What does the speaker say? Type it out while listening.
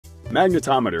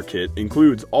Magnetometer kit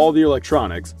includes all the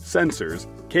electronics, sensors,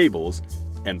 cables,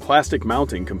 and plastic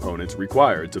mounting components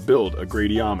required to build a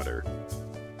gradiometer.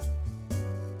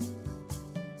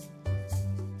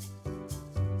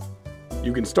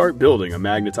 You can start building a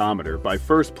magnetometer by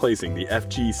first placing the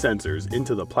FG sensors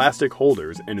into the plastic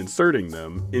holders and inserting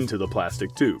them into the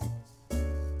plastic tube.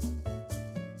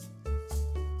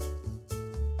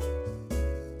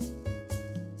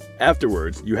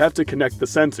 Afterwards, you have to connect the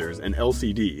sensors and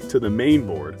LCD to the main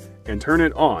board and turn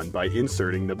it on by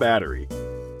inserting the battery.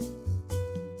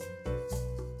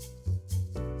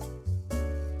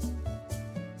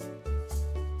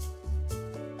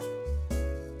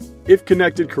 If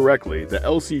connected correctly, the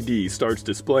LCD starts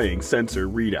displaying sensor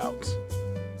readouts.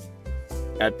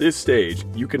 At this stage,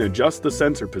 you can adjust the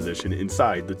sensor position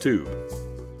inside the tube.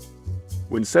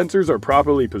 When sensors are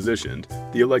properly positioned,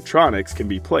 the electronics can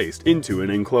be placed into an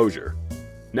enclosure.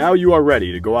 Now you are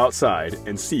ready to go outside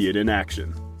and see it in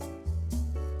action.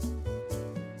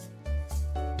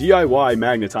 DIY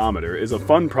magnetometer is a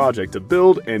fun project to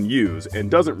build and use and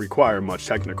doesn't require much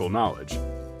technical knowledge.